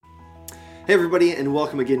Hey everybody, and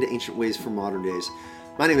welcome again to Ancient Ways for Modern Days.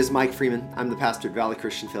 My name is Mike Freeman. I'm the pastor at Valley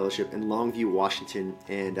Christian Fellowship in Longview, Washington,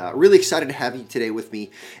 and really excited to have you today with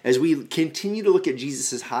me as we continue to look at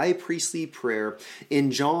Jesus' high priestly prayer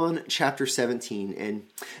in John chapter 17. And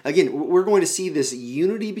again, we're going to see this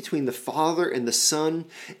unity between the Father and the Son,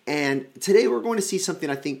 and today we're going to see something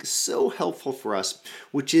I think so helpful for us,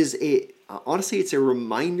 which is honestly, it's a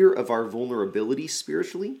reminder of our vulnerability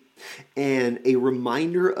spiritually and a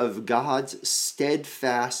reminder of God's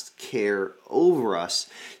steadfast care over us,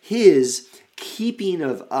 His keeping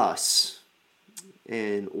of us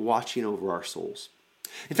and watching over our souls.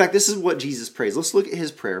 In fact, this is what Jesus prays. Let's look at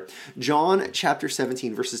His prayer. John chapter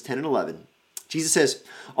 17, verses 10 and 11. Jesus says,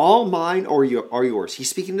 "All mine are yours."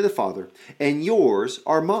 He's speaking to the Father, and yours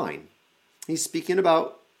are mine. He's speaking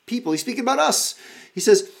about people. He's speaking about us. He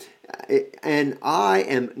says, "And I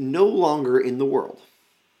am no longer in the world."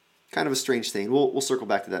 Kind of a strange thing. We'll circle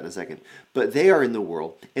back to that in a second. "But they are in the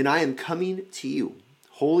world, and I am coming to you.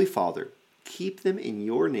 Holy Father, keep them in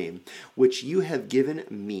your name, which you have given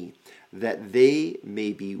me, that they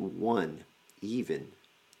may be one, even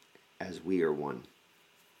as we are one."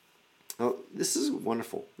 Oh, this is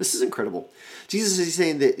wonderful. This is incredible. Jesus is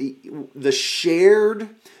saying that the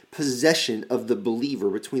shared possession of the believer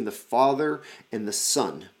between the Father and the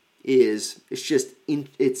Son it's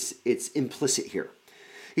implicit here.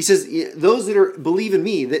 He says, those that believe in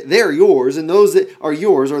me, that they're yours, and those that are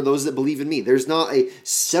yours are those that believe in me. There's not a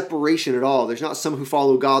separation at all. There's not some who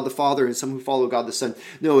follow God the Father and some who follow God the Son.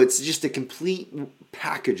 No, it's just a complete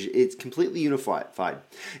package. It's completely unified.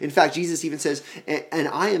 In fact, Jesus even says, "And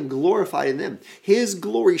I am glorified in them." His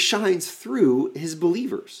glory shines through His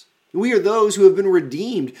believers. We are those who have been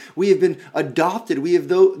redeemed. We have been adopted. We have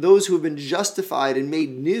those who have been justified and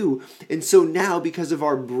made new. And so now, because of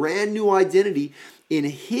our brand new identity in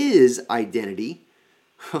His identity,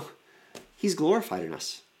 He's glorified in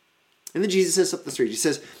us. And then Jesus says up the street, He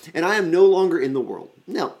says, "And I am no longer in the world."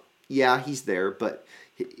 Now, yeah, He's there, but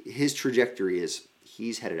His trajectory is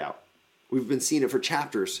He's headed out. We've been seeing it for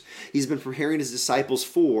chapters. He's been preparing His disciples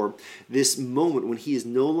for this moment when He is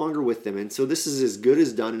no longer with them. And so this is as good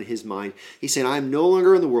as done in His mind. He's saying, "I am no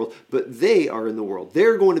longer in the world, but they are in the world.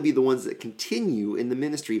 They're going to be the ones that continue in the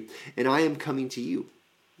ministry, and I am coming to you.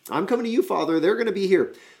 I'm coming to you, Father. They're going to be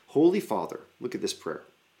here. Holy Father," look at this prayer,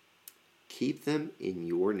 "keep them in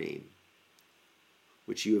your name,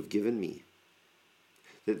 which you have given me,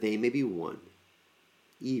 that they may be one,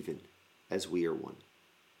 even as we are one."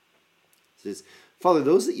 It says, "Father,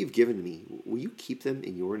 those that you've given me, will you keep them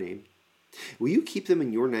in your name? Will you keep them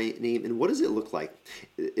in your name?" And what does it look like?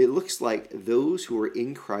 It looks like those who are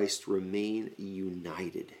in Christ remain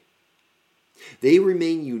united. They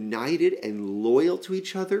remain united and loyal to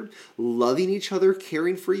each other, loving each other,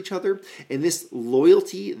 caring for each other. And this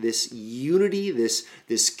loyalty, this unity,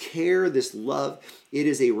 this care, this love, it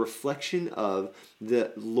is a reflection of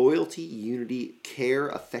the loyalty, unity, care,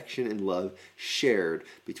 affection, and love shared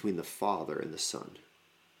between the Father and the Son.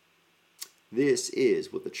 This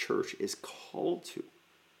is what the church is called to.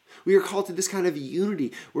 We are called to this kind of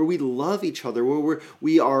unity where we love each other, where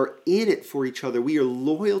we are in it for each other. We are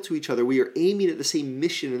loyal to each other. We are aiming at the same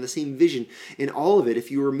mission and the same vision. And all of it,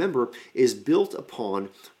 if you remember, is built upon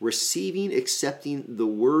receiving, accepting the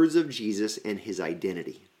words of Jesus and His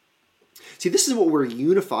identity. See, this is what we're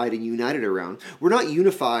unified and united around. We're not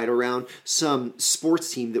unified around some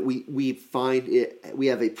sports team that we find we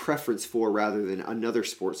have a preference for rather than another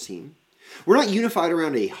sports team. We're not unified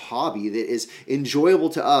around a hobby that is enjoyable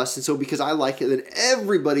to us, and so because I like it, then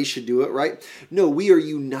everybody should do it, right? No, we are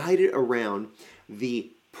united around the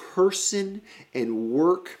person and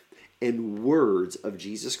work and words of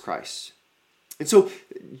Jesus Christ. And so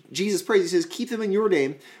Jesus prays, He says, "Keep them in your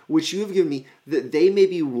name, which you have given me, that they may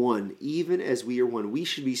be one, even as we are one." We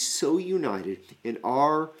should be so united in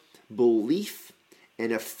our belief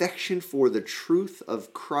and affection for the truth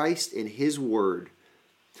of Christ and His word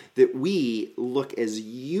that we look as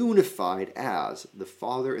unified as the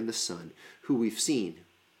Father and the Son, who we've seen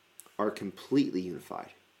are completely unified.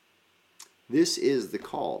 This is the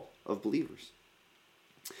call of believers.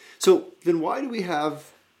 So then why do we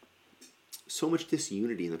have so much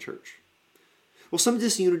disunity in the church? Well, some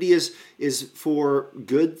disunity is for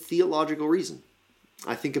good theological reason.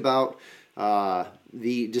 I think about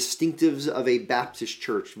the distinctives of a Baptist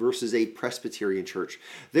church versus a Presbyterian church.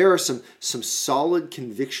 There are some solid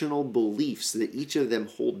convictional beliefs that each of them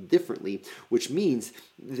hold differently, which means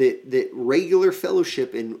that regular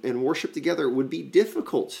fellowship and worship together would be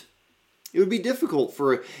difficult. It would be difficult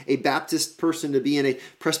for a Baptist person to be in a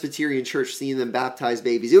Presbyterian church seeing them baptize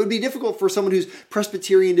babies. It would be difficult for someone who's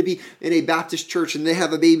Presbyterian to be in a Baptist church and they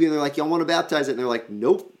have a baby and they're like, y'all want to baptize it? And they're like,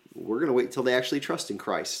 nope, we're going to wait until they actually trust in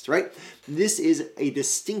Christ, right? This is a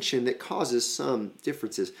distinction that causes some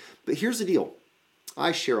differences. But here's the deal.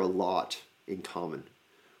 I share a lot in common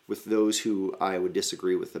with those who I would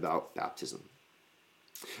disagree with about baptism.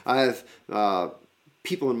 I have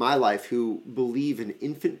people in my life who believe in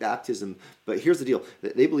infant baptism, but here's the deal.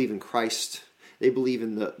 They believe in Christ. They believe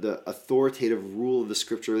in the authoritative rule of the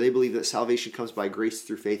Scripture. They believe that salvation comes by grace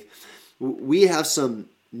through faith. We have some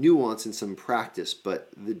nuance and some practice, but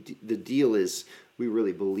the deal is we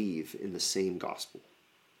really believe in the same gospel.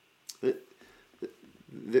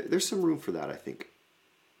 There's some room for that, I think.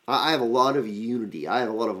 I have a lot of unity. I have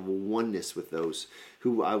a lot of oneness with those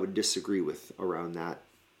who I would disagree with around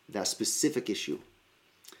that specific issue.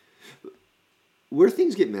 Where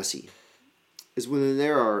things get messy is when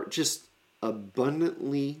there are just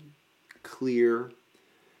abundantly clear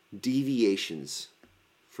deviations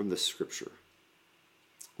from the Scripture.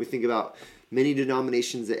 We think about many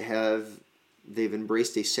denominations that they've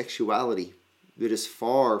embraced a sexuality that is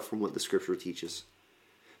far from what the Scripture teaches.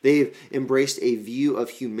 They've embraced a view of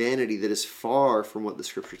humanity that is far from what the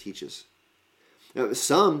Scripture teaches. Now,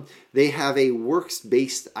 some, they have a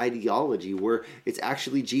works-based ideology where it's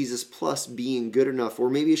actually Jesus plus being good enough, or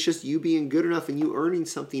maybe it's just you being good enough and you earning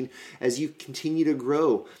something as you continue to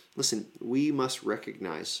grow. Listen, we must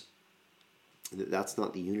recognize that that's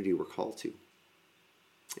not the unity we're called to.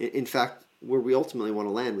 In fact, where we ultimately want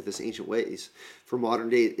to land with this ancient ways for modern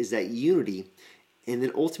day is that unity, and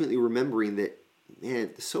then ultimately remembering that, man,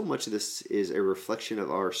 so much of this is a reflection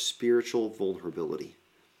of our spiritual vulnerability.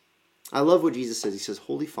 I love what Jesus says. He says,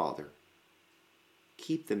 Holy Father,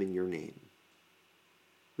 keep them in your name.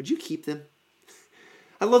 Would you keep them?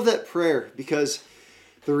 I love that prayer because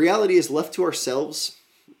the reality is left to ourselves,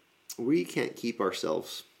 we can't keep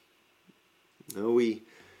ourselves. No, we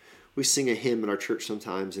sing a hymn in our church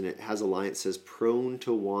sometimes and it has a line that says, prone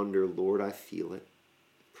to wander, Lord, I feel it.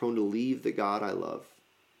 Prone to leave the God I love.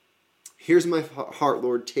 Here's my heart,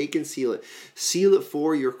 Lord, take and seal it. Seal it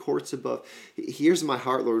for your courts above. Here's my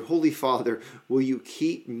heart, Lord. Holy Father, will you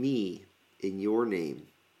keep me in your name?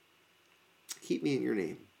 Keep me in your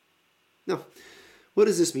name. Now, what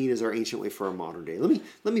does this mean as our ancient way for our modern day?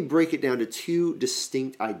 Let me break it down to two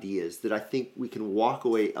distinct ideas that I think we can walk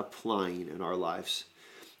away applying in our lives.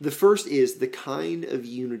 The first is the kind of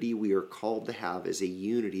unity we are called to have is a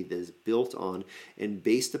unity that is built on and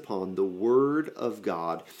based upon the Word of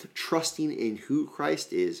God, trusting in who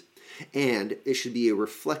Christ is, and it should be a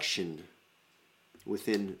reflection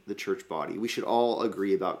within the church body. We should all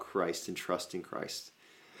agree about Christ and trust in Christ.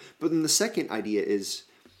 But then the second idea is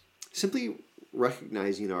simply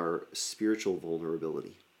recognizing our spiritual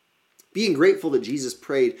vulnerability. Being grateful that Jesus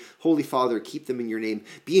prayed, Holy Father, keep them in your name.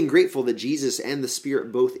 Being grateful that Jesus and the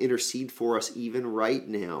Spirit both intercede for us even right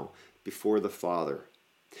now before the Father.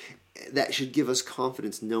 That should give us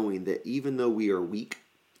confidence knowing that even though we are weak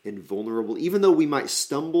and vulnerable, even though we might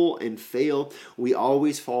stumble and fail, we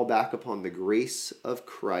always fall back upon the grace of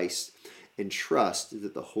Christ and trust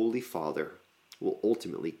that the Holy Father will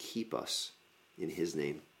ultimately keep us in His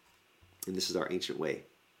name. And this is our ancient way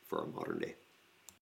for our modern day.